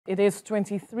It is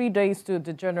 23 days to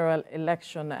the general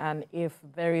election, and if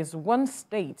there is one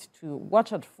state to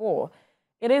watch out for,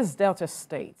 it is Delta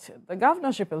State. The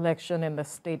governorship election in the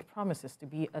state promises to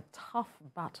be a tough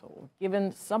battle,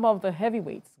 given some of the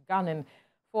heavyweights gunning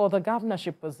for the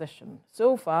governorship position.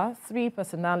 So far, 3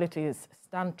 personalities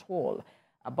stand tall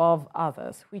above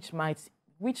others, which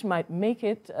might make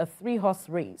it a 3-horse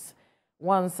race.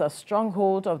 Once a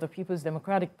stronghold of the People's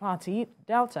Democratic Party,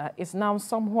 Delta is now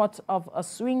somewhat of a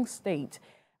swing state,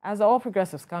 as the All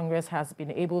Progressives Congress has been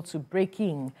able to break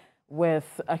in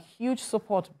with a huge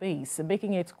support base,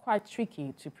 making it quite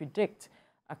tricky to predict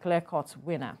a clear-cut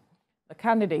winner. The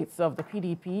candidates of the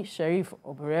PDP Sheriff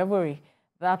Oborevwori,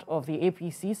 that of the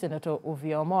APC Senator Ovie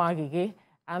Omo-Agege,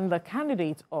 and the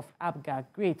candidate of APGA,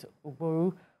 Great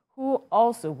Oboru, who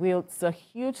also wields a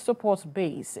huge support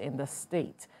base in the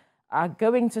state, are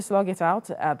going to slug it out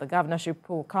at the governorship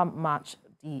poll come March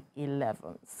the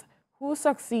 11th. Who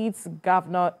succeeds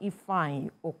Governor Ifeanyi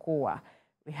Okowa?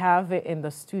 We have in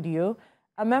the studio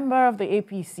a member of the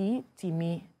APC,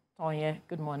 Timi Tonye.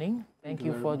 Good morning. Thank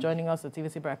you for joining us at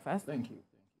TVC Breakfast. Thank you.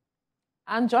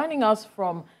 And joining us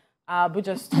from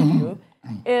Abuja studio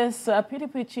is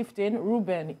PDP Chieftain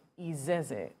Ruben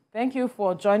Izeze. Thank you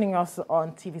for joining us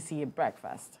on TVC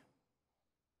Breakfast.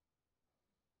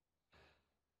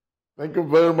 Thank you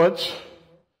very much.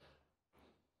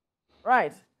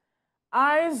 Right.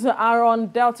 Eyes are on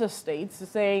Delta State,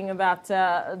 saying that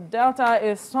Delta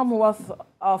is somewhat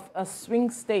of a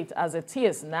swing state as it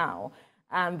is now,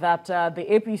 and that the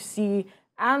APC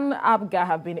and APGA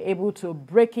have been able to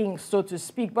break in, so to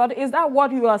speak. But is that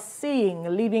what you are seeing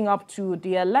leading up to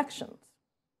the elections?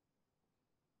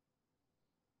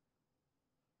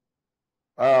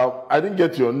 I didn't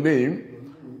get your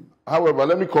name. However,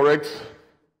 let me correct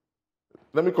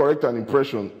an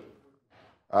impression.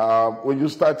 When you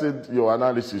started your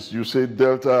analysis, you said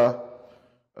Delta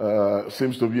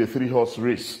seems to be a 3-horse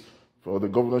race for the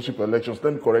governorship elections.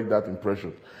 Let me correct that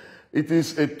impression. It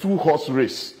is a 2-horse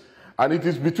race, and it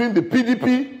is between the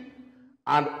PDP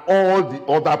and all the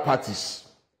other parties.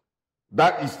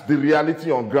 That is the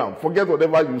reality on ground. Forget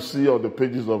whatever you see on the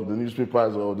pages of the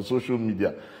newspapers or the social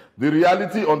media. The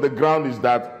reality on the ground is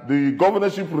that the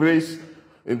governorship race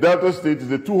in Delta State is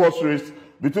a 2-horse race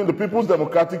between the People's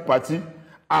Democratic Party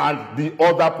and the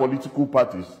other political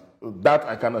parties. That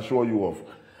I can assure you of.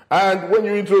 And when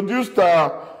you introduced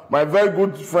my very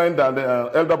good friend and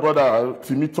elder brother,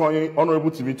 Timi Tonye,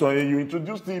 Honorable Timi Tonye, you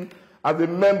introduced him as a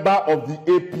member of the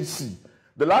APC.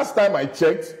 The last time I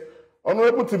checked,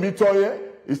 Honorable Timi Tonye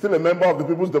is still a member of the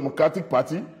People's Democratic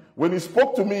Party. When he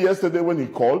spoke to me yesterday when he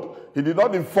called, he did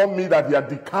not inform me that he had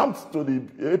decamped to the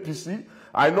APC.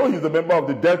 I know he's a member of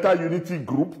the Delta Unity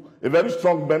Group, a very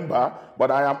strong member,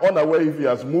 but I am unaware if he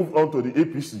has moved on to the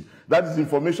APC. That is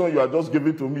information you are just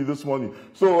giving to me this morning.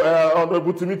 So,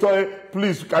 Honorable Timi Tonye,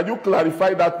 please, can you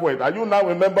clarify that point? Are you now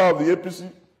a member of the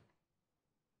APC?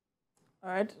 All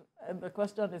right. The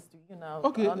question is to you now.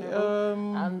 Okay.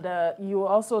 And you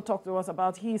also talked to us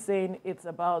about, he's saying it's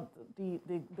about the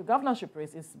governorship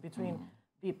race is between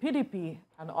the PDP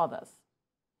and others.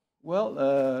 Well,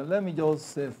 let me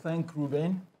just thank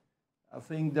Ruben. I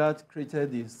think that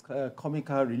created this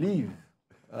comical relief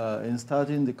in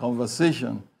starting the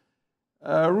conversation.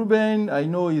 Ruben, I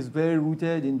know, is very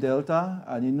rooted in Delta,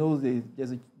 and he knows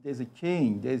there's a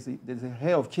change, there's a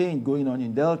hair of change going on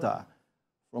in Delta.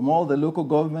 From all the local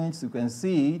governments, you can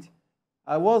see it.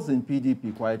 I was in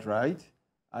PDP, quite right,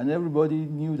 and everybody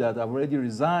knew that I've already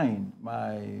resigned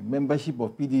my membership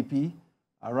of PDP,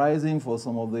 arising for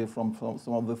some of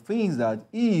the things that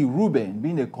Ruben,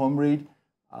 being a comrade,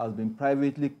 has been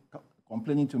privately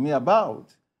complaining to me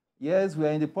about. Yes, we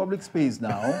are in the public space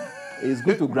now. It's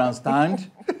good to grandstand,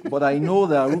 but I know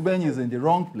that Ruben is in the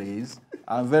wrong place,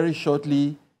 and very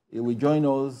shortly he will join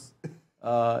us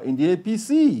in the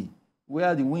APC,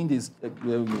 where the wind is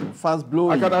fast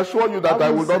blowing. I can assure you that I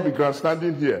will not be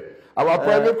grandstanding here. Our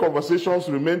private conversations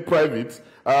remain private.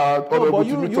 But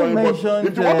you mentioned,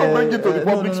 if you want to bring it to the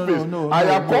public space, I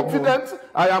am confident,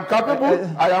 I am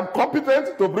capable, I am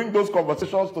competent to bring those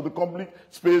conversations to the public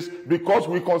space because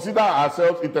we consider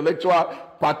ourselves intellectual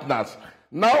partners.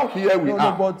 Now here we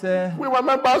are. We were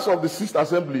members of the 6th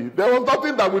Assembly. There was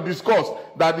nothing that we discussed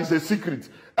that is a secret.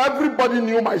 Everybody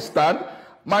knew my stand.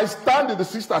 My stand in the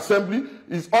 6th Assembly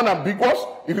is unambiguous.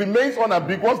 It remains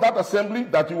unambiguous. That assembly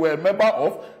that you were a member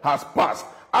of has passed.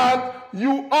 And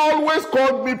you always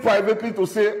called me privately to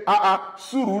say,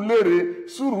 surulere,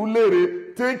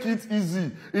 surulere, take it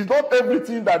easy. It's not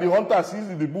everything that the hunter sees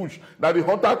in the bush that the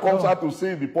hunter comes out to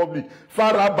say in the public.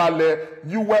 Farabale,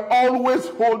 you were always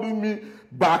holding me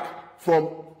back from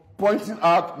pointing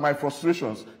out my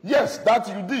frustrations. Yes, that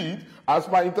you did as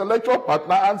my intellectual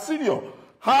partner and senior.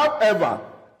 However,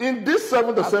 in this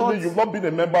 7th Assembly, you've not been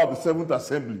a member of the 7th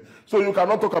Assembly. So you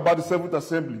cannot talk about the 7th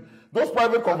Assembly. Those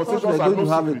private conversations are no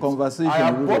secrets. I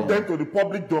have brought them to the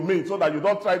public domain so that you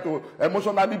don't try to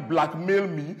emotionally blackmail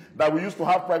me that we used to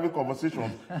have private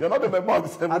conversations. You're not a member of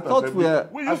the 7th Assembly.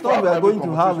 I thought we were going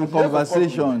to have a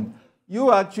conversation.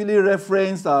 You actually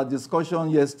referenced our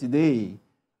discussion yesterday.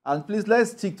 And please,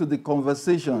 let's stick to the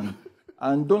conversation.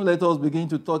 And don't let us begin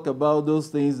to talk about those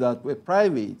things that were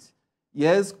private.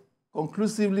 Yes,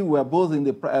 conclusively, we are both in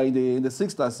the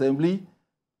 6th Assembly.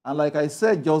 And like I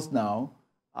said just now,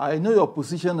 I know your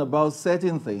position about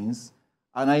certain things,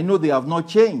 and I know they have not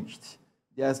changed.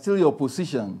 They are still your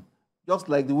position, just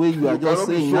like the way you are just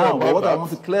saying now. But what I want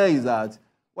to clear is that,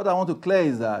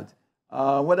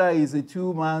 whether it's a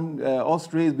two-man horse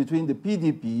race between the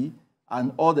PDP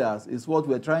and others is what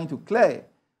we're trying to clear.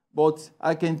 But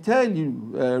I can tell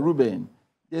you, Ruben,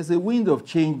 there's a wind of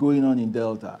change going on in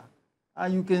Delta,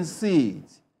 and you can see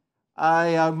it. I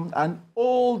am an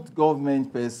old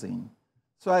government person,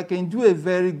 so I can do a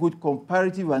very good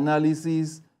comparative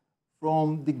analysis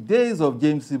from the days of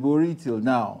James Ibori till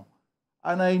now.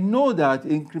 And I know that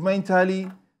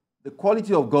incrementally, the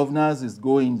quality of governance is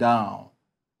going down.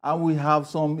 And we have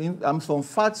some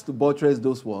facts to buttress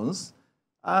those ones.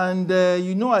 And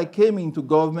you know, I came into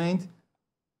government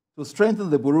to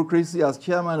strengthen the bureaucracy as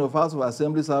chairman of House of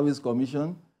Assembly Service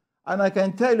Commission. And I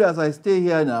can tell you as I stay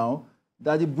here now,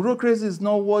 that the bureaucracy is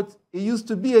not what it used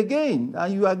to be again.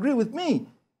 And you agree with me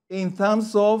in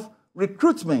terms of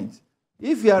recruitment.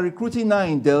 If you are recruiting now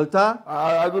in Delta,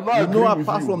 I do not you know,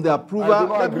 apart from the approval,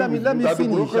 let me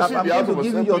finish. I'm going to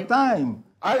give you your time.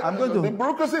 The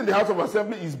bureaucracy in the House of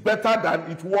Assembly is better than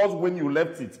it was when you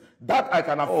left it. That I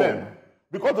can affirm.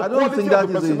 Because the quality of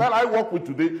the personnel I work with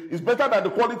today is better than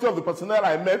the quality of the personnel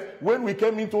I met when we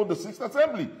came into the 6th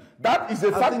Assembly. That is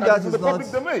a fact that is in the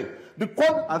public domain. The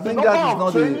number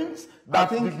of trainings that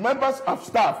the members of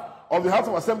staff of the House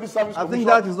of Assembly Service Commission, I think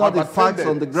that is not the facts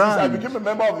on the ground. Since I became a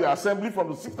member of the Assembly from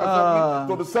the 6th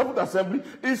Assembly to the 7th Assembly,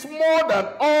 is more than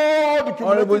all the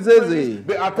cumulative trainings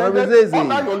they attended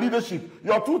under your leadership,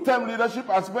 your two-term leadership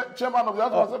as chairman of the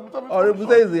House of Assembly Service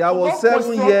Commission. I was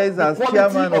 7 years as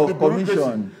chairman of the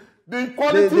commission. The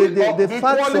quality of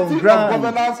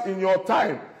governance in your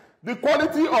time. The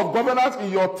quality of governance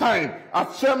in your time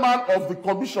as chairman of the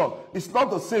commission is not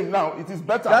the same now. It is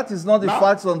better. That is not the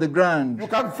facts on the ground. You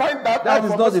can find that. That is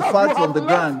not the facts on the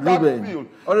ground, Ruben. You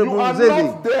are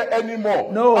not there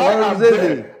anymore. No,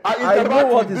 I know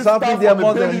what is happening there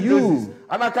more than you.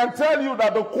 And I can tell you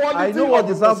that the quality I know what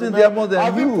is happening there more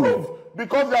than you.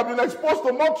 Because they have been exposed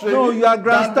to more training. No, you are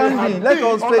grandstanding. Let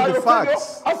us face the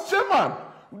facts. As chairman.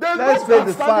 Let's face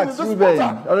the facts, Ruben.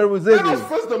 Let us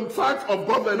face the facts of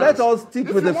governance. Let us stick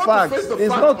with the facts. It's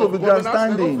not to be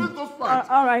grandstanding.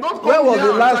 All right. When was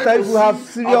the last time you have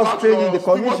serious training in the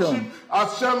commission?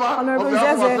 As chairman Honorable of the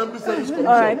House of Assembly Service Commission.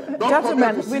 All right,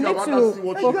 gentlemen, we need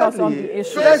to focus on the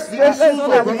issue. Let's so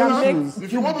that we can make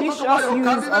judicious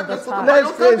use of the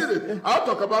time. I'll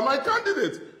talk about my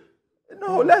candidate.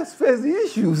 No, let's face the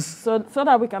issues. So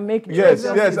that we can make yes,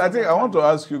 I think I want to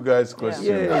ask you guys questions.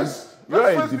 Yes. You are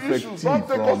a defective Don't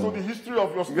take us to the history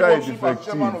of your stewardship as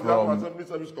chairman of the House of Assembly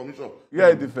Service Commission. You are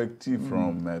a defective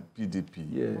from PDP.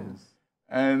 Yes.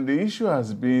 And the issue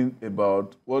has been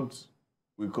about what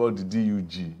we call the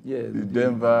DUG. Yes. The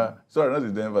Denver, sorry, not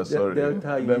the Denver, sorry.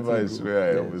 Denver is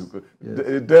where I always go. Yes.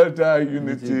 The Delta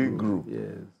Unity Group.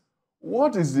 Yes.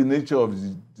 What is the nature of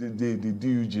the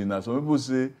DUG now? Some people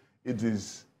say it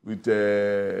is with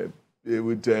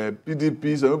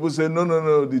PDP. Some people say,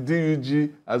 no, the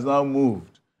DUG has now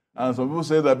moved. And some people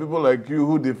say that people like you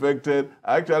who defected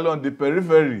are actually on the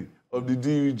periphery of the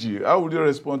DUG. How would you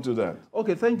respond to that?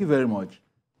 Okay, thank you very much.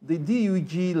 The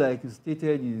DUG, like you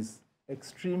stated, is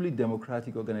extremely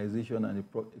democratic organization and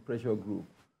a pressure group.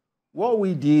 What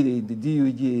we did in the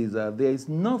DUG is that there is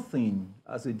nothing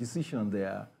as a decision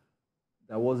there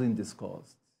that wasn't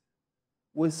discussed.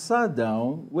 We sat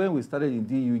down when we started in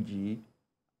DUG.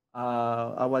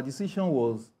 Our decision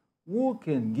was, who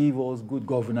can give us good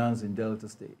governance in Delta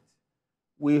State?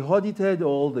 We audited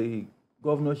all the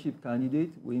governorship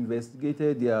candidates. We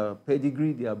investigated their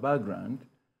pedigree, their background.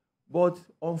 But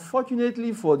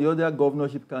unfortunately for the other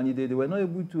governorship candidates, they were not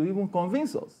able to even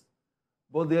convince us.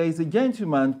 But there is a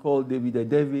gentleman called David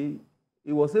Odevi.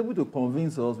 He was able to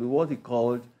convince us with what he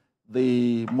called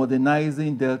the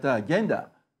modernizing Delta agenda.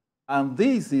 And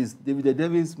this is David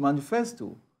Odevi's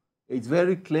manifesto. It's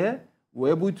very clear.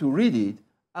 We're able to read it,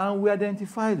 and we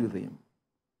identified with him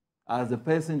as the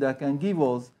person that can give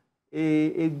us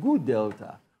a good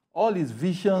Delta. All his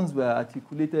visions were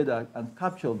articulated and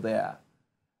captured there.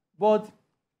 But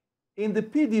in the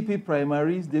PDP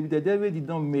primaries, David Oborevwori did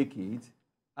not make it,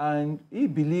 and he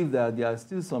believed that there are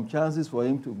still some chances for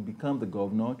him to become the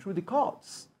governor through the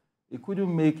courts. He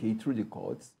couldn't make it through the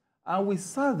courts, and we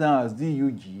sat down as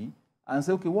DUG and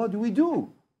said, okay, what do we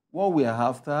do? What we are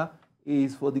after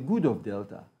is for the good of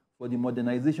Delta, for the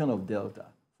modernization of Delta,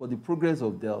 for the progress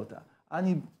of Delta,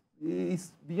 and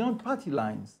it's beyond party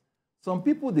lines. Some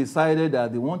people decided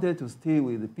that they wanted to stay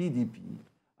with the PDP,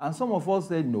 and some of us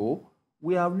said no.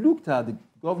 We have looked at the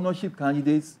governorship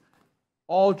candidates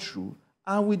all through,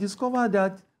 and we discovered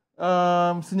that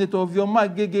Senator Ovie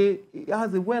Omo-Agege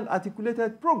has a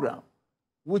well-articulated program,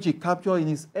 which he captured in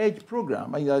his EDGE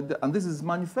program, and this is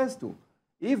manifesto.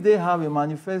 If they have a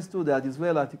manifesto that is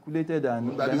well-articulated and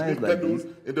organized like this,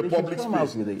 in the they public should come space.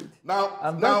 out with it.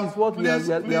 And that is what we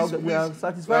are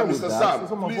satisfied with. Mr. That. Sam, So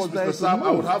some of us Mr. Sam,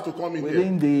 I would have to come in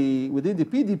within here. within the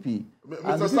PDP.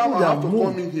 Mr. Sam, I have to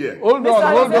come in here. Hold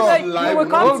on, hold on. We will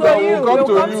come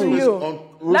to you.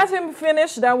 Let him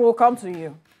finish, then we'll come to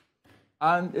you.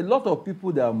 And a lot of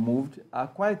people that moved are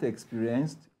quite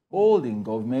experienced, old in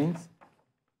government,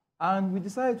 and we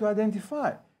decided to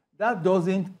identify. That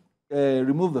doesn't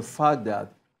remove the fact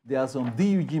that there are some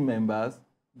DUG members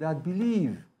that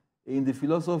believe in the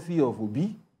philosophy of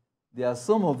Obi. There are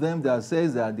some of them that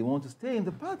says that they want to stay in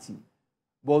the party.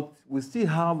 But we still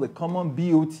have a common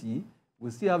BOT,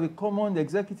 we still have a common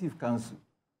executive council.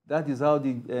 That is how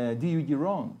the DUG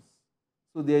runs.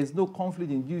 So there is no conflict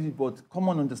in duty, but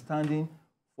common understanding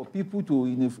for people to,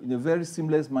 in a very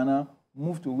seamless manner,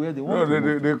 move to where they want to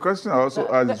move. The question I also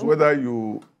asked is whether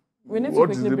you... What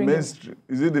is the mainstream?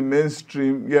 Is it the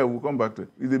mainstream? Yeah, we'll come back to it.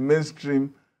 Is the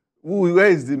mainstream? Where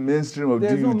is the mainstream of DUG?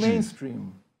 There's no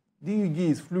mainstream. DUG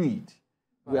is fluid.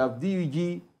 We have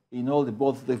DUG in all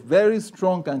both the very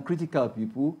strong and critical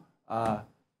people are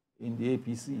in the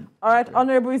APC. All right,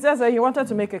 Honorable Izeze, you wanted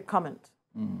to make a comment.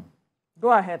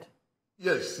 Go ahead.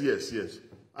 Yes.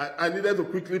 I needed to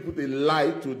quickly put a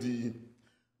lie to the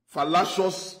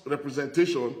fallacious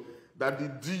representation that the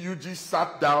DUG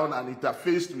sat down and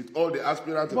interfaced with all the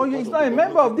aspirants. But he's not a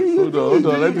member of DUG. Hold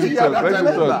on, let me talk.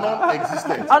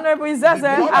 Non-existent. Honorable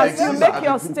Izeze, as you make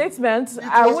your statement,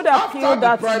 I would appeal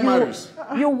that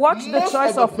you watch the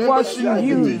choice of words you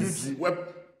use.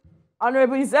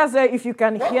 Honorable Izeze, if you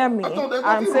can hear me,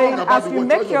 I'm saying as you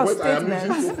make your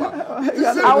statement,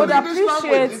 I would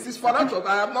appreciate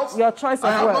your choice of words.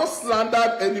 I have not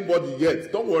slandered anybody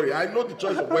yet. Don't worry, I know the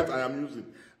choice of words I am using.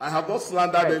 I have not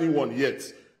slandered anyone yet,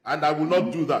 and I will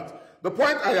not do that. The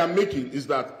point I am making is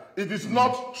that it is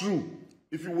not true.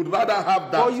 If you would rather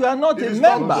have that, but you are not a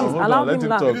member. Let him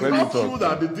talk. It is not true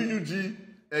that the DUG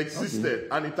existed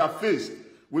and interfaced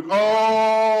with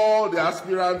all the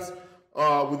aspirants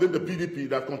within the PDP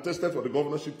that contested for the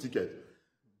governorship ticket.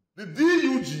 The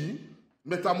DUG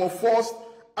metamorphosed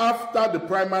after the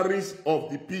primaries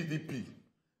of the PDP.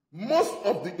 Most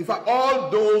of the, in fact, all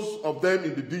those of them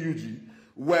in the DUG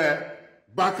were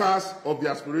backers of the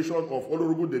aspiration of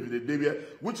Honorable David Oborevwori,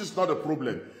 which is not a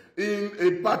problem. In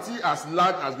a party as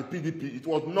large as the PDP, it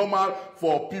was normal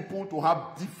for people to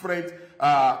have different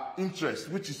interests,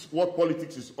 which is what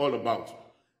politics is all about.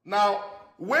 Now,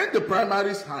 when the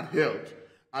primaries had held,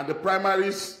 and the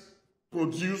primaries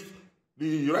produced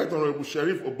the Right Honorable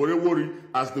Sheriff Oborevwori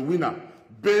as the winner,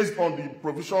 based on the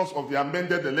provisions of the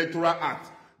amended Electoral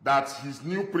Act, that his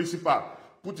new principal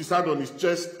put his hand on his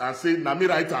chest and said, "Nami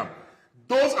Raitam."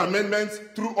 Those amendments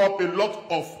threw up a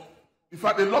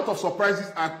lot of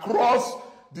surprises across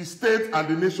the state and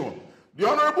the nation. The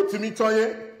Honorable Timi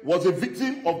Tonye was a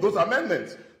victim of those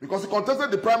amendments because he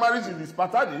contested the primaries in his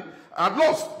party and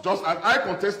lost, just as I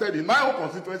contested in my own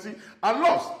constituency and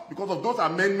lost because of those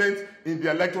amendments in the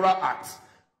Electoral Act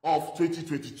of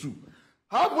 2022.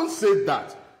 Having said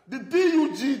that, the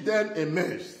DUG then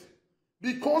emerged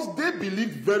because they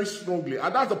believed very strongly,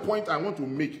 and that's the point I want to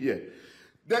make here.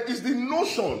 There is the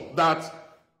notion that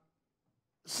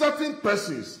certain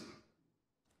persons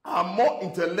are more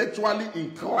intellectually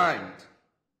inclined,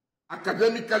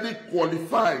 academically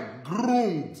qualified,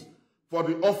 groomed for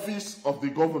the office of the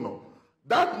governor.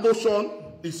 That notion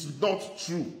is not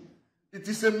true. It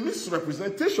is a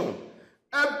misrepresentation.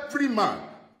 Every man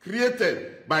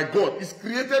created by God is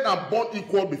created and born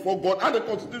equal before God and the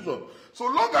Constitution. So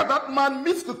long as that man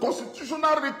meets the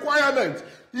constitutional requirements,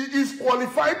 he is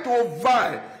qualified to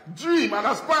vie, dream, and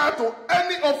aspire to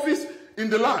any office in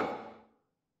the land.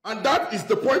 And that is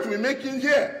the point we're making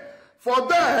here. For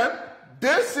them,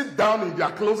 they sit down in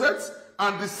their closets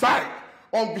and decide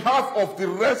on behalf of the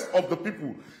rest of the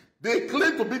people. They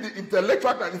claim to be the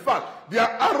intellectual, and in fact, their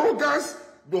arrogance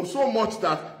so much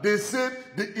that they said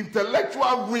the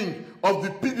intellectual wing of the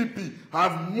PDP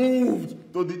have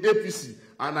moved to the APC.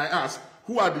 And I asked,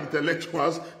 who are the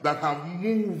intellectuals that have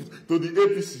moved to the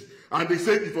APC? And they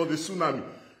said it was a tsunami.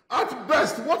 At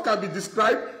best, what can be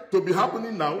described to be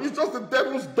happening now is just the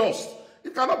devil's dust.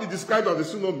 It cannot be described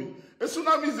as a tsunami. A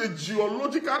tsunami is a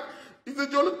geological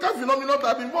phenomenon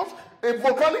that involves a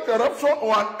volcanic eruption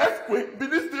or an earthquake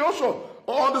beneath the ocean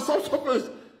or on the subsurface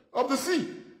of the sea.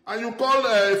 And you call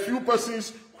a few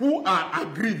persons who are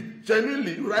aggrieved,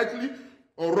 genuinely, rightly,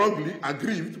 or wrongly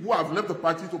aggrieved, who have left the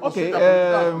party to pursue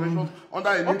their political aspirations under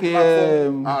a new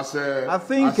platform as a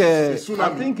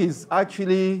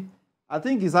tsunami. I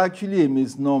think it's actually a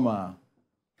misnomer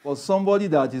for somebody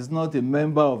that is not a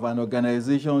member of an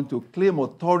organization to claim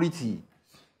authority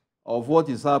of what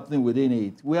is happening within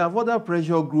it. We have other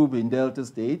pressure groups in Delta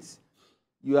States.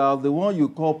 You have the one you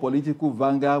call political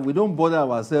vanguard. We don't bother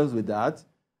ourselves with that.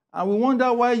 And we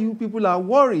wonder why you people are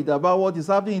worried about what is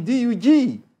happening in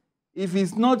DUG. If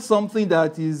it's not something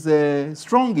that is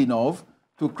strong enough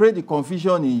to create the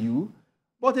confusion in you.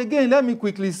 But again, let me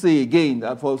quickly say again,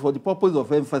 that for the purpose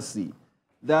of emphasis,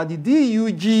 that the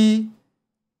DUG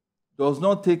does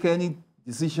not take any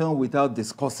decision without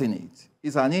discussing it.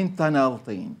 It's an internal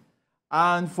thing.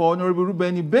 And for Honorable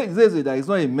Ruben Ibezeze, that is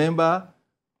not a member,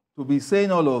 to be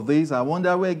saying all of this, I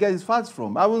wonder where he gets his facts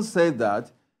from. I haven't said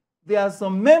that. There are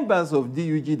some members of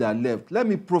DUG that left. Let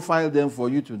me profile them for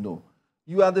you to know.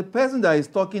 You are the person that is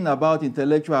talking about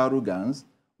intellectual arrogance.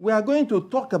 We are going to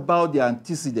talk about the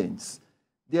antecedents.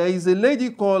 There is a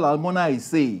lady called Almona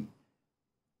Issei.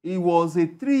 He was a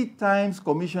 3 times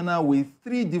commissioner with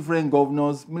 3 different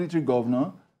governors, military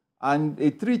governor, and a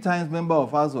 3 times member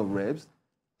of House of Reps.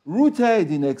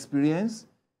 Rooted in experience,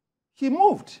 he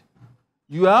moved.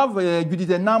 You have Judith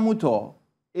Namuto,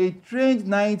 a trained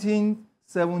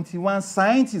 1971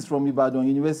 scientist from Ibadan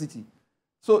University.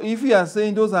 So if you are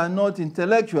saying those are not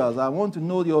intellectuals, I want to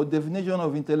know your definition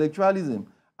of intellectualism.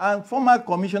 And former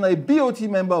commissioner, a BOT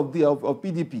member of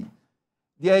PDP.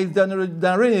 There is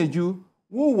Danre Eju,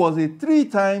 who was a 3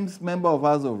 times member of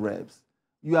House of Reps.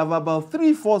 You have about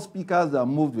 3-4 speakers that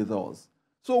moved with us.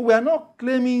 So we are not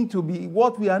claiming to be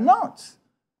what we are not.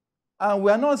 And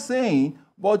we are not saying,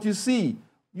 but you see,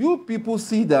 you people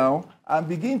sit down and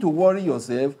begin to worry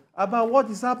yourself about what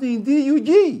is happening in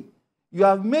DUG. You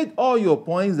have made all your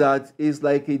points that it's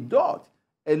like a dot.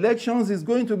 Elections is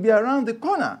going to be around the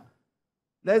corner.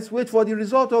 Let's wait for the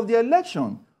result of the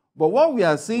election. But what we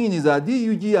are seeing is that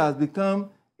DUG has become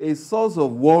a source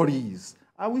of worries.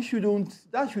 And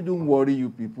that shouldn't worry you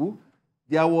people.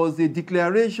 There was a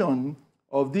declaration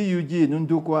of DUG in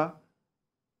Ndukwa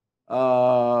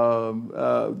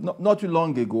not too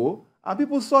long ago, and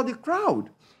people saw the crowd.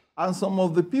 And some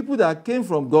of the people that came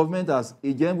from government as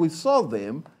agents, we saw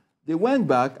them, they went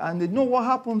back and they know what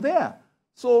happened there.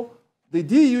 So the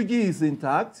DUG is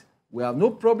intact, we have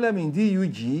no problem in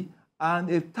DUG,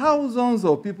 and thousands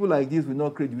of people like this will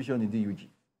not create division in DUG.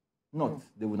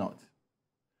 They will not.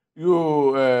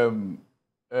 You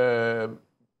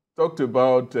talked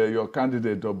about your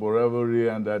candidate, Oborevwori,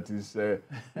 and that his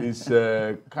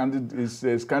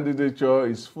candidature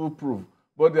is foolproof.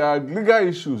 But there are legal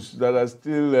issues that are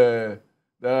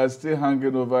still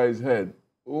hanging over his head.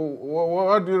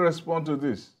 What do you respond to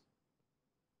this?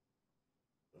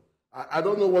 I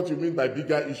don't know what you mean by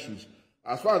bigger issues.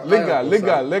 As far as legal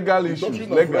issues.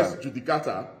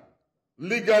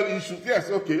 Legal issues, yes,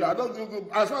 okay.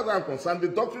 As far as I'm concerned, the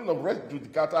doctrine of res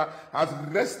judicata has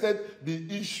rested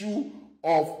the issue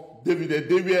of David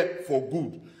Edewe for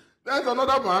good. There's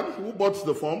another man who bought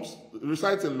the forms,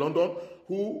 resides in London,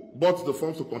 who bought the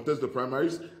forms to contest the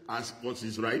primaries, as was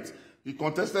his right. He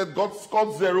contested,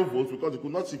 scored 0 votes because he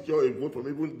could not secure a vote from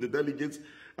even the delegates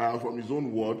from his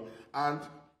own ward. And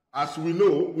as we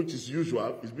know, which is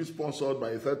usual, he's been sponsored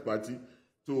by a third party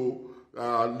to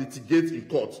litigate in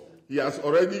court. He has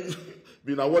already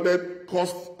been awarded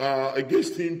costs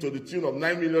against him to the tune of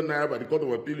 9 million naira by the Court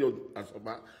of Appeal of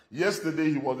Asaba.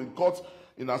 Yesterday, he was in court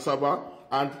in Asaba,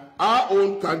 and our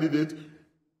own candidate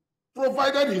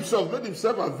made himself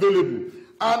available,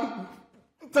 and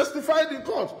testified in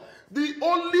court. The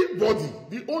only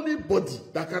body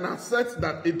that can assert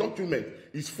that a document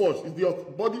is forged is the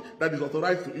body that is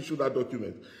authorized to issue that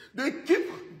document. They keep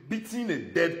beating a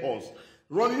dead horse,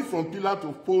 running from pillar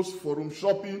to post, forum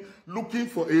shopping, looking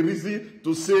for a reason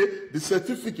to say the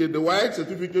certificate, the WAEC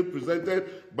certificate presented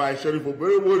by Sheriff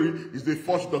Oborevwori is the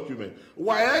forged document.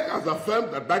 WAEC has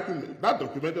affirmed that that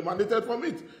document emanated from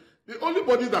it. The only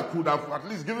body that could have at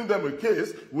least given them a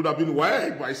case would have been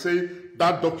WAEC by saying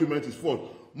that document is forged.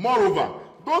 Moreover,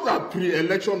 those are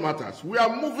pre-election matters. We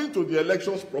are moving to the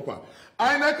elections proper.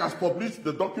 INEC has published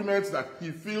the documents that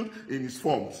he filled in his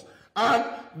forms. And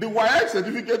the WAEC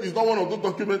certificate is not one of those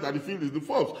documents that he filled in the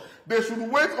forms. They should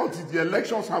wait until the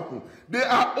elections happen. They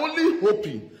are only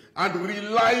hoping and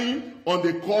relying on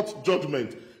the court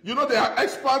judgment. You know, they are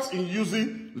experts in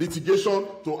using litigation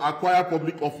to acquire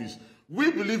public office.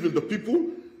 We believe in the people.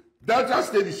 Delta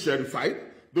State is sherified.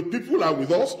 The people are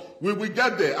with us. We will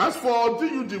get there. As for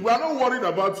DUD, we are not worried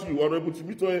about you, Honorable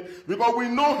Timitoye, because we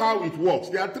know how it works.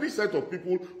 There are three sets of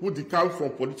people who decamp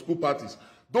from political parties.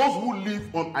 Those who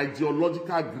live on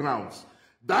ideological grounds.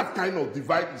 That kind of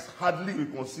divide is hardly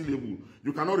reconcilable.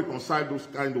 You cannot reconcile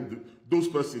those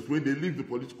persons when they leave the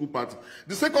political party.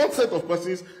 The second set of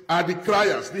persons are the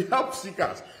criers, the help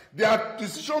seekers. Their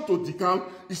decision to decamp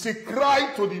is a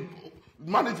cry to the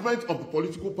management of the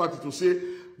political party to say,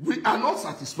 we are not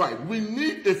satisfied. We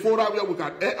need a forum where we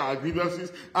can air our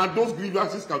grievances, and those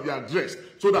grievances can be addressed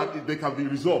so that they can be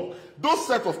resolved. Those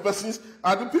set of persons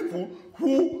are the people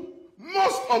who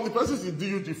most of the persons in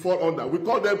DUG fall under. We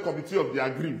call them committee of the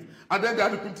aggrieved. And then there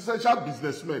are the quintessential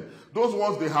businessmen. Those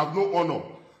ones, they have no honor.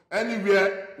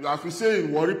 Anywhere, as we say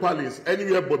in Warri Palace,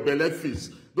 anywhere but belle face.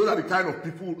 Those are the kind of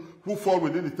people who fall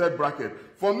within the third bracket.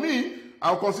 For me,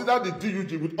 I'll consider the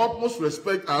DUG with utmost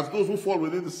respect as those who fall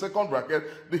within the second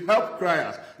bracket, the help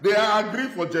criers. They are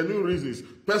aggrieved for genuine reasons,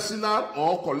 personal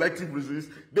or collective reasons.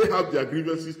 They have their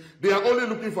grievances. They are only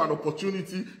looking for an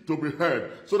opportunity to be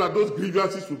heard so that those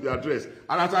grievances will be addressed.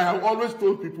 And as I have always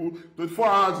told people, 24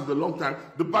 hours is a long time.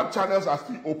 The back channels are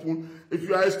still open. If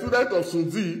you are a student of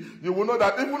Sunzi, you will know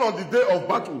that even on the day of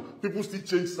battle, people still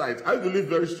change sides. I believe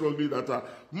very strongly that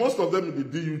most of them in the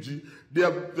DUG, they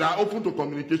are open to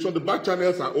communication. The back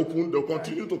channels are open. They'll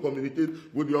continue to communicate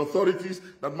with the authorities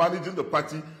that managing the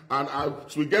party. And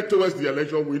as we get towards the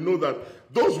election, we know that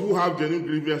those who have genuine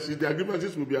grievances, their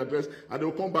grievances will be addressed, and they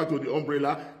will come back to the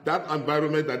umbrella, that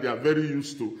environment that they are very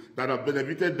used to, that have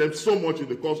benefited them so much in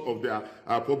the course of their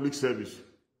public service.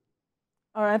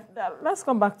 All right, let's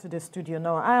come back to the studio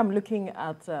now. I am looking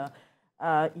at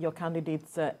your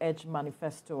candidate's Edge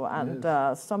manifesto, and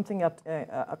yes, something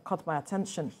that caught my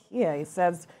attention here. It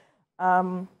says,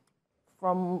 from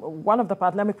one of the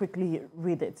parts, let me quickly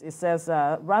read it. It says,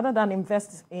 rather than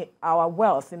invest in our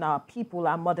wealth in our people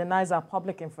and modernize our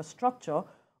public infrastructure,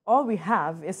 all we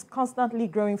have is constantly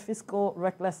growing fiscal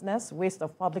recklessness, waste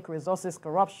of public resources,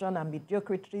 corruption, and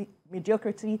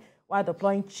mediocrity while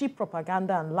deploying cheap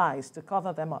propaganda and lies to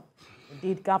cover them up.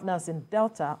 Indeed, governance in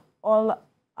Delta, all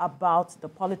about the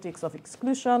politics of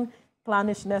exclusion,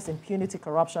 clannishness, impunity,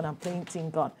 corruption, and painting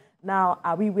God. Now,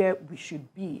 are we where we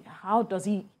should be? How does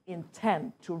he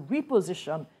intend to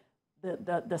reposition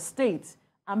the state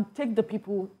and take the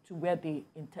people to where they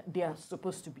are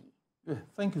supposed to be? Yeah,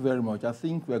 thank you very much. I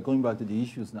think we're going back to the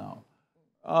issues now.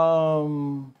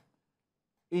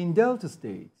 In Delta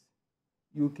State,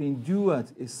 you can do a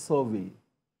survey,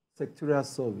 sectorial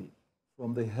survey,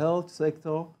 from the health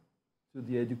sector to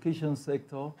the education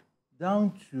sector,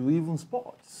 down to even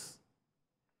sports.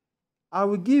 I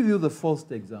will give you the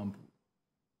first example.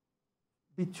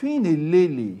 Between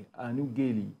Elele and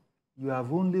Ugeli, you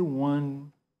have only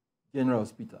one general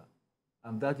hospital,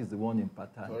 and that is the one in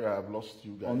Patani. Sorry, I've lost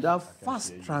you guys. On that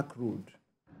fast-track road.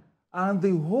 And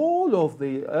the whole of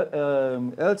the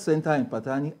health center in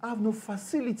Patani have no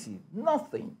facility,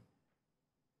 nothing.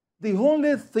 The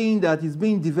only thing that is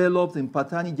being developed in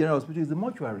Patani General Hospital is the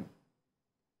mortuary.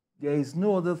 There is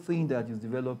no other thing that is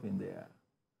developing there.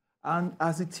 And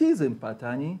as it is in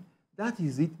Patani, that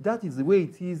is it. That is the way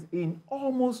it is in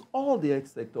almost all the health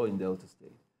sector in Delta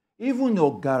State. Even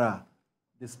Ogara,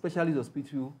 the specialist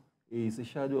hospital, is a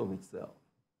shadow of itself.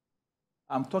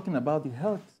 I'm talking about the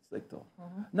health sector.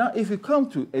 Now, if you come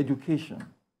to education,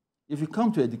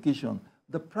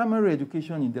 the primary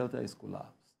education in Delta is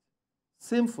collapsed.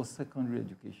 Same for secondary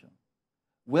education.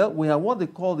 Well, we have what they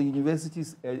call the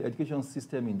university's education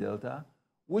system in Delta,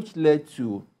 which led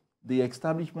to the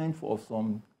establishment of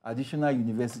some additional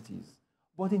universities.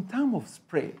 But in terms of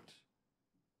spread,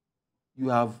 you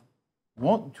have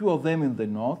two of them in the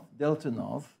north, Delta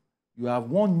North. You have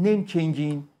one name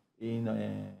changing in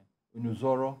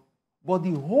Uzoro. But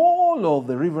the whole of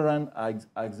the riverine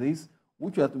axis,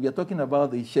 which we are talking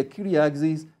about the Shekiri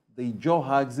axis, the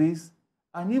Jaw axis,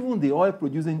 and even the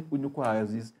oil-producing Unukwa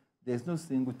axis, there's no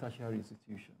single tertiary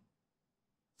institution.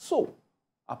 So,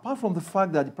 apart from the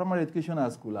fact that the primary education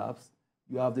has collapsed,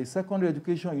 you have the secondary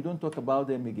education, you don't talk about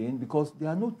them again because there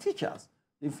are no teachers.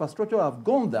 The infrastructure have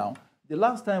gone down. The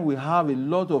last time we have a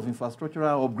lot of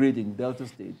infrastructural upgrade in Delta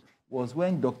State was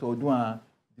when Dr. Oduan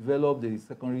developed the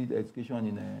secondary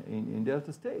education in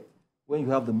Delta State. when you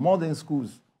have the modern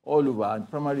schools all over and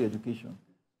primary education.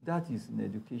 That is in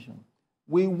education.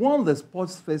 We won the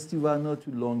sports festival not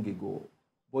too long ago,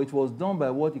 but it was done by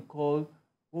what you call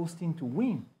hosting to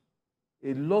win.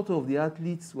 A lot of the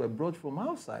athletes were brought from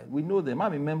outside. We know them.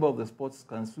 I'm a member of the Sports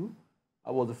Council.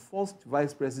 I was the first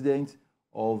vice president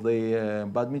of the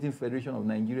Badminton Federation of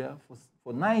Nigeria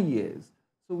for 9 years.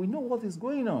 So we know what is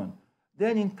going on.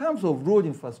 Then in terms of road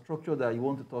infrastructure that you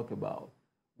want to talk about,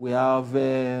 we have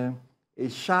a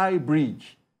shy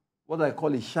bridge, what I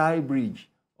call a shy bridge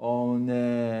on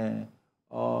the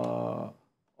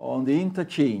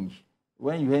interchange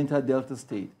when you enter Delta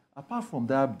State. Apart from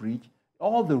that bridge,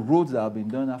 all the roads that have been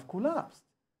done have collapsed.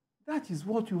 That is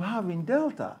what you have in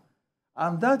Delta.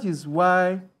 And that is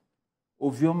why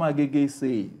Ovie Omo-Agege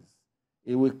says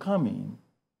it will come in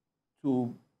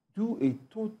to do a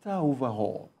total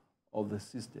overhaul of the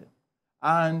system.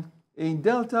 And in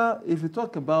Delta, if you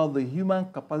talk about the human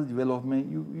capacity development,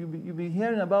 you'll be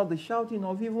hearing about the shouting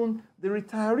of even the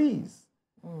retirees.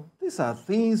 These are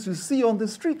things you see on the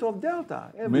street of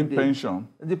Delta every day. Pension.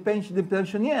 The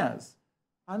pensioners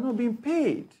are not being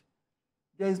paid.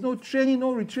 There is no training,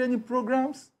 no retraining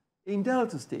programs in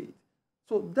Delta State.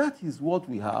 So that is what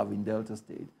we have in Delta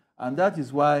State. And that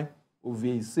is why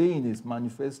Ovie is saying in his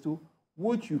manifesto,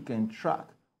 which you can track,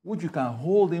 which you can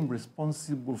hold him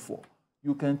responsible for.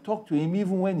 You can talk to him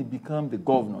even when he becomes the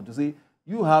governor to say,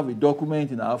 you have a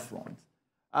document in our front.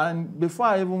 And before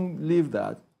I even leave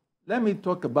that, let me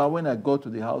talk about when I got to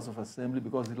the House of Assembly,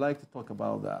 because I'd like to talk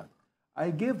about that. I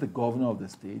gave the governor of the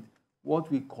state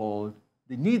what we called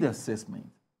the need assessment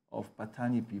of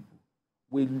Patani people.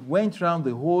 We went around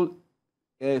the whole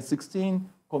 16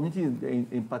 communities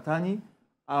in Patani,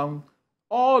 and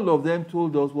all of them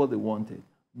told us what they wanted.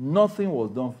 Nothing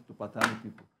was done to Patani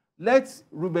people. Let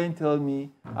Ruben tell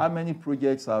me how many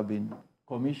projects have been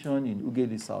commissioned in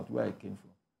Ughelli South, where I came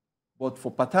from. But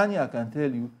for Patani, I can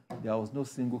tell you there was no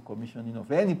single commissioning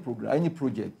of any program, any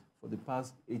project for the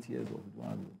past 8 years of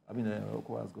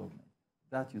Okowa's government.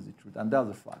 That is the truth, and that's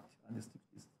a fact, and they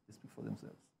speak for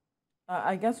themselves.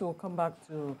 I guess we'll come back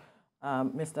to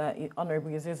Mr.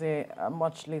 Honorable Izeze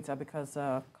much later because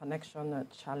connection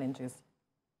challenges.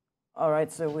 All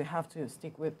right, so we have to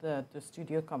stick with the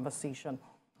studio conversation.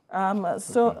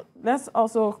 So let's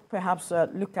also perhaps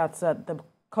look at the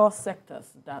core sectors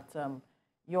that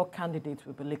your candidate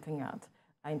will be looking at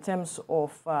in terms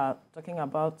of talking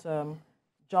about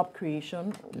job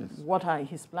creation. Yes. What are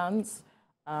his plans?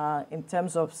 In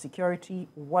terms of security,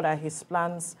 what are his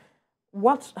plans?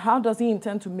 How does he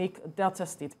intend to make Delta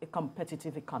State a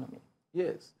competitive economy?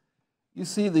 Yes. You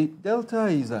see, the Delta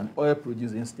is an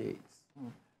oil-producing state.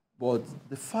 But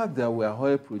the fact that we are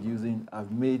oil producing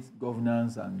have made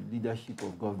governance and leadership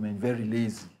of government very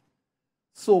lazy.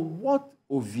 So what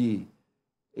Ovie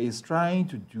is trying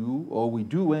to do, or we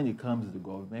do when it comes to the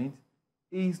government,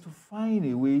 is to find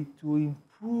a way to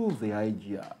improve the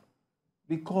IGR.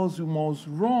 Because you must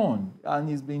run, and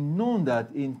it's been known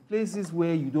that in places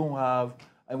where you don't have,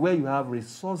 and where you have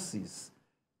resources,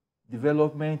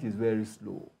 development is very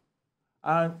slow.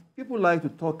 And people like to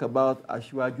talk about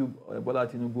Asiwaju Bola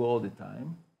Tinubu all the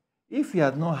time. If he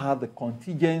had not had the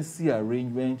contingency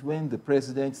arrangement when the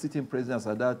president, sitting president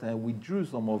at that time, withdrew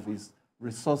some of his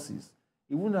resources,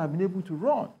 he wouldn't have been able to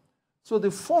run. So the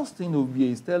first thing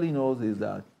Ovie is telling us is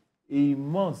that he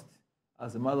must,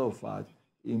 as a matter of fact,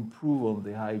 improve on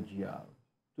the IGR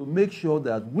to make sure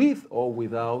that with or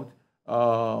without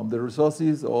the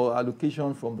resources or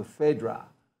allocation from the federal,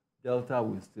 Delta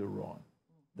will still run.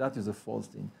 That is the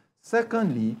first thing.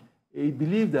 Secondly, he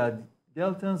believes that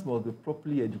Deltans must be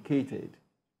properly educated,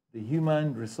 the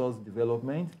human resource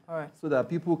development, so that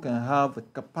people can have the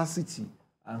capacity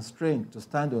and strength to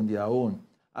stand on their own.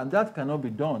 And that cannot be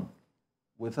done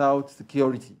without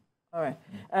security. All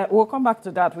right. We'll come back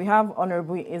to that. We have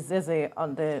Honorable Izeze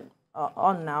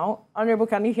on now. Honorable,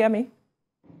 can you hear me?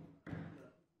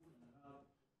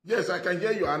 Yes, I can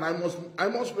hear you, and I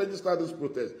must register this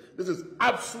protest. This is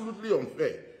absolutely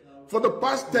unfair. For the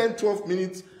past 10, 12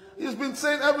 minutes, he's been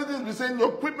saying everything. He's been saying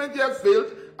your equipment here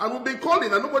failed, and we've been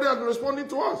calling, and nobody has been responding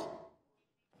to us.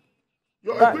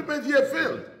 Your equipment here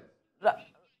failed.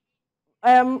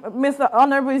 Mr.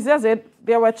 Honorable Izeze,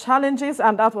 there were challenges,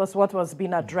 and that was what was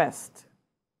being addressed.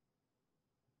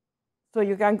 So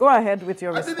you can go ahead with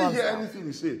your response. I didn't hear anything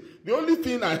he said. The only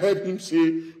thing I heard him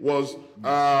say was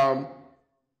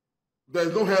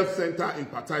there's no health center in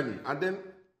Patani. And then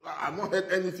I've not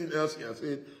heard anything else he has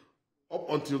said up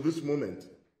until this moment.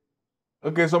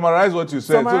 Okay, summarize what you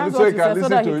said. Summarize so he can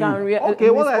listen to you. Okay,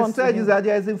 what I said is that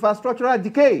there is infrastructural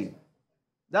decay.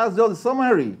 That's just the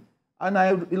summary. And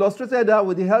I illustrated that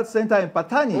with the health center in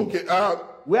Patani, Okay,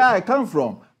 where I come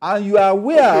from. And you are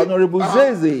aware, okay, Honorable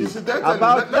Zeze,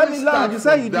 about... Let me learn. You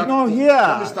said you did not hear.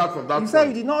 Let me start from that. You said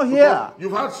you did not hear.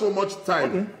 You've had so much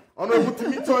time. Okay. Honorable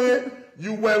Timitoye,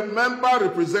 you were a member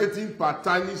representing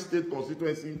Patani State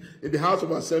Constituency in the House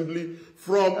of Assembly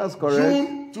from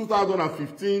June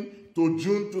 2015 to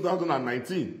June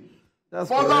 2019.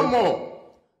 Furthermore,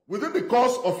 within the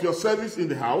course of your service in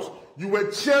the House, you were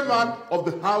chairman of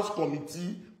the House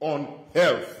Committee on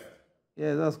Health.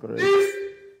 Yeah, that's correct. If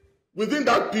within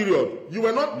that period you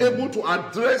were not able to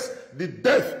address the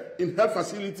death in health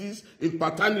facilities in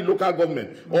Patani local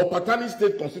government or Patani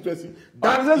state constituency,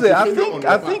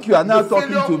 I think you are now talking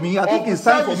to me. I think it's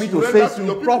time for me to face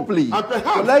you properly.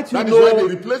 To let you know,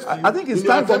 I think it's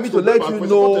time for me to let you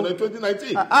know.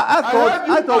 I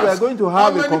thought we were going to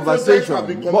have a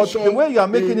conversation, but the way you are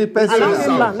making it personal.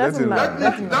 Let me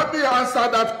answer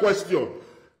that question.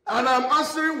 And I'm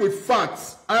answering with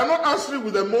facts. I am not answering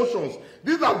with emotions.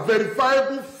 These are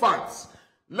verifiable facts.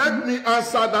 Let me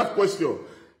answer that question.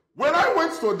 When I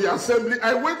went to the assembly,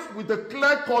 I went with a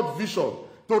clear-cut vision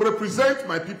to represent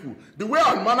my people. The way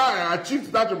and manner I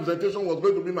achieved that representation was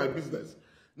going to be my business.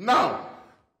 Now,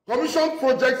 commission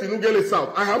projects in Ughelli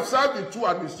South. I have served in 2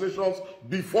 administrations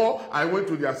before I went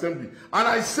to the assembly. And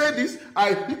I say this,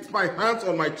 I hit my hands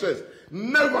on my chest.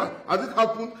 Never has it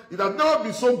happened. It has never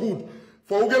been so good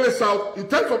for Ughelli South in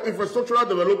terms of infrastructural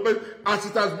development as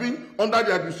it has been under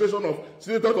the administration of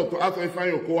Senator Dr.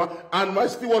 Ifeanyi Okowa and my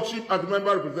stewardship as a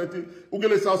member representing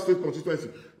Ughelli South State Constituency.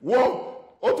 Whoa,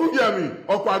 Otugiami,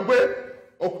 Okwagbe,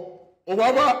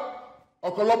 Obaba,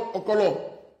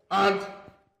 Okolo, and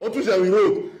Otugiami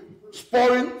Road,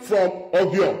 spurring from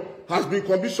Ogio,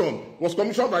 was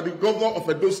commissioned by the governor of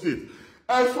Edo State.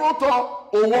 Efroto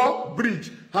Owo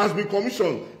Bridge has been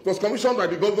commissioned. It was commissioned by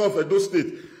the governor of Edo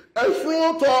State.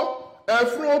 Efroto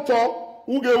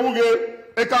Uge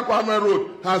Ekakwame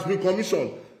Road has been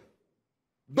commissioned.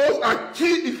 Those are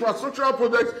key infrastructural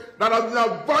projects that have been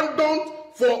abandoned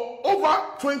for over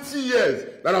 20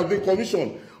 years that have been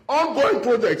commissioned. Ongoing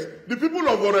projects. The people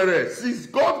of Orere, since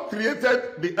God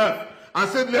created the earth and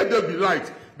said, let there be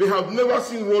light, they have never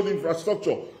seen road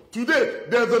infrastructure. Today,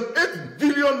 there's an 8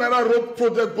 billion naira road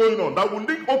project going on that will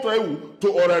link Otoewu to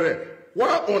Orere. Why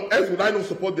on earth would I not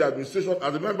support the administration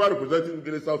as a member representing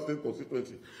the South State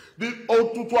constituency? The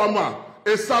Otutuama,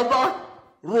 Esaba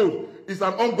Road is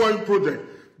an ongoing project.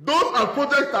 Those are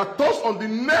projects that touch on the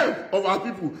nerve of our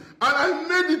people. And I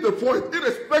made it a point,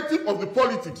 irrespective of the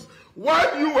politics.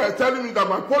 While you were telling me that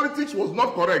my politics was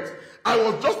not correct, I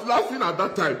was just laughing at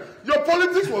that time. Your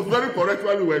politics was very correct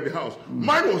while you were in the House.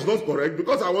 Mine was not correct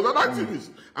because I was an activist.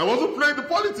 I wasn't playing the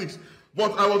politics.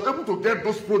 But I was able to get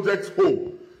those projects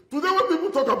home. Today when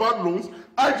people talk about loans,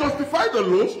 I justify the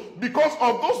loans because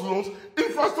of those loans.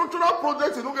 Infrastructural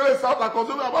projects in Ughelli South are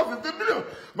consuming about 15 million.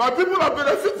 My people are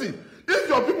benefiting. If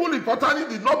your people in Patani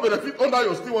did not benefit under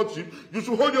your stewardship, you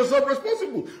should hold yourself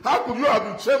responsible. How could you have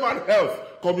been chairman health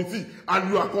committee and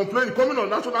you are complaining, coming on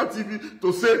national TV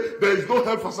to say there is no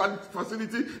health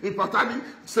facility in Patani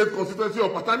State Constituency or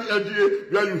Patani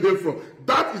LGA where you hail from?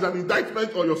 That is an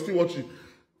indictment on your stewardship.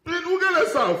 In Ughelli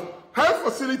South, health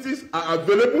facilities are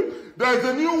available. There is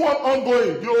a new one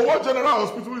ongoing. The Owo General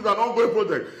Hospital is an ongoing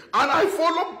project. And I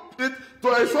follow it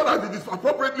to ensure that it is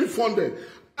appropriately funded.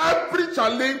 Every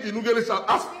challenge in Ughelli South,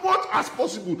 as much as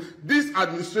possible, this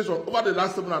administration over the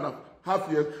last 7.5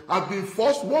 years has been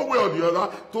forced one way or the other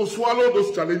to swallow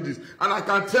those challenges. And I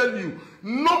can tell you,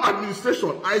 no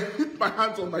administration, I hit my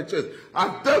hands on my chest,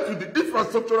 has dealt with the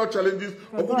infrastructural challenges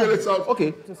of Ughelli South.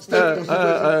 Okay. State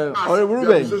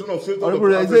Oborevwori.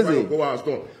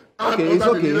 And under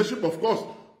the leadership, of course,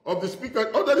 of the speaker,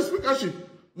 under the speakership.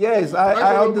 Yes,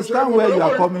 I understand where you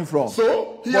are coming from.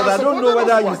 So, but I don't know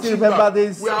whether you still remember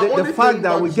this, the fact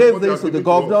that we gave this to the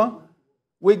governor.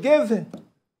 We gave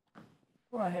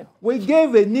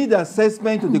a need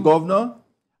assessment to the governor,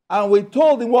 and we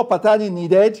told him what Patani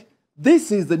needed.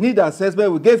 This is the need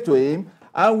assessment we gave to him,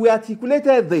 and we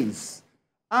articulated this.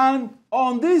 And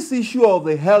on this issue of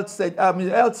the health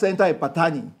center in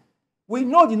Patani, we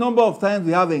know the number of times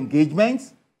we have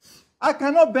engagements. I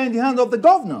cannot bend the hand of the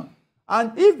governor.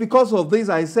 And if because of this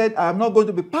I said I'm not going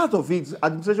to be part of its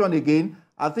administration again,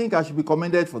 I think I should be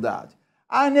commended for that.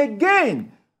 And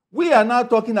again, we are now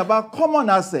talking about common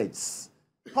assets.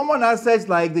 Common assets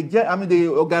like the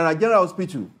Ogara General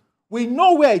Hospital. We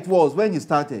know where it was when you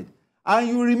started. And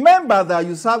you remember that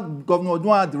you served Governor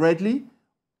Oduwa directly.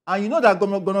 And you know that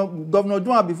Governor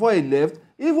Oduwa, before he left,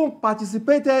 even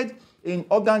participated in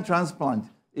organ transplant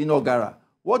in Ogara.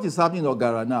 What is happening in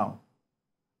Ogara now?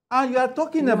 And you are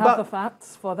talking about... have the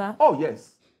facts for that? Oh,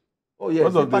 yes. Oh,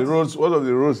 yes. What of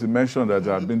the roads you mentioned that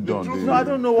have been done? No, I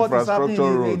don't know what is happening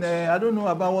roads. I don't know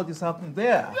about what is happening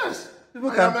there. Yes. People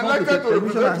can come to the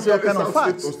television and say all kind of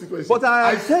facts. But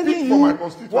I am telling you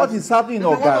what is happening in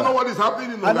Ogara. You want to know what is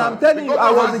happening in Ogara? And I'm telling you,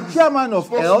 I was the chairman of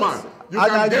health, and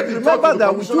I remember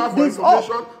that we took this up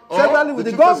separately with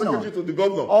the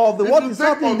governor of what is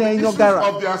happening there in Ogara.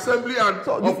 Of the assembly and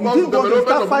so of you didn't want to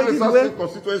start fighting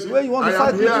where you want to fight. I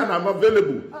am here and I'm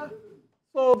available.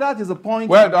 So that is the point.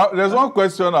 Well, there's one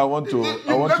question I want to.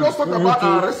 Let us talk about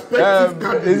our respective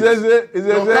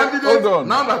candidates. Hold on.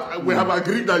 Now that we have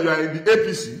agreed that you are in the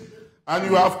APC and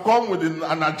you have come with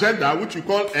an agenda which you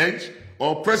call edge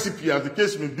or precipice, as the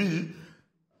case may be,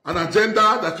 an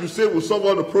agenda that you say will solve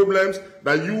all the problems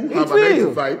that you have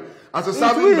identified. As a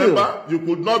serving member, you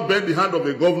could not bend the hand of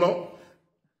a governor.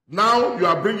 Now you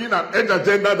are bringing an edge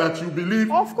agenda that you believe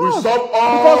will solve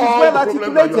all the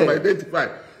problems that you have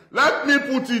identified. Let me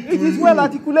put it to you. It is well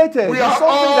articulated. We are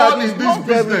all in this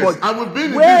business. And we've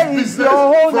been in this business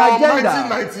from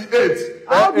 1998.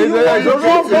 How do you want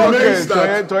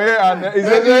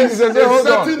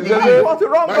to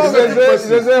wrong government?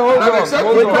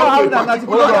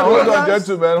 Hold on,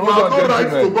 gentlemen.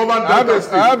 I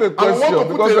have a question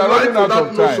because we are running out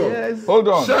of time. Hold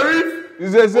on. Sheriff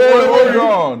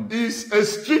Oborevwori is a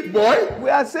street boy. We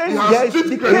are saying he has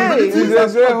street credibility.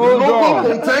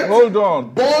 Hold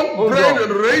on. Born, bred,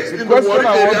 and raised in the Warri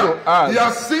area. He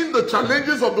has seen the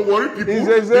challenges of the Warri people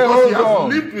because he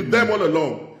has lived with them all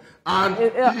along. And he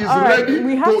is ready to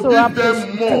give them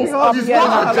more. His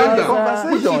one agenda.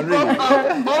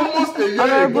 Almost a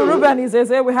year ago. Ruben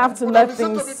Ifeanyi, we have to let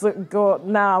things go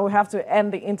now. We have to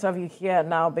end the interview here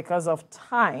now because of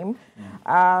time.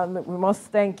 We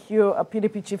must thank you,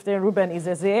 PDP Chieftain Ruben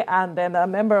Ifeanyi, and then a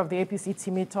member of the APC,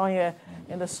 Timi Tonye,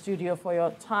 in the studio for your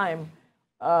time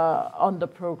on the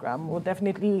program. We'll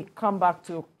definitely come back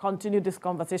to continue this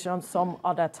conversation some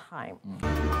other time.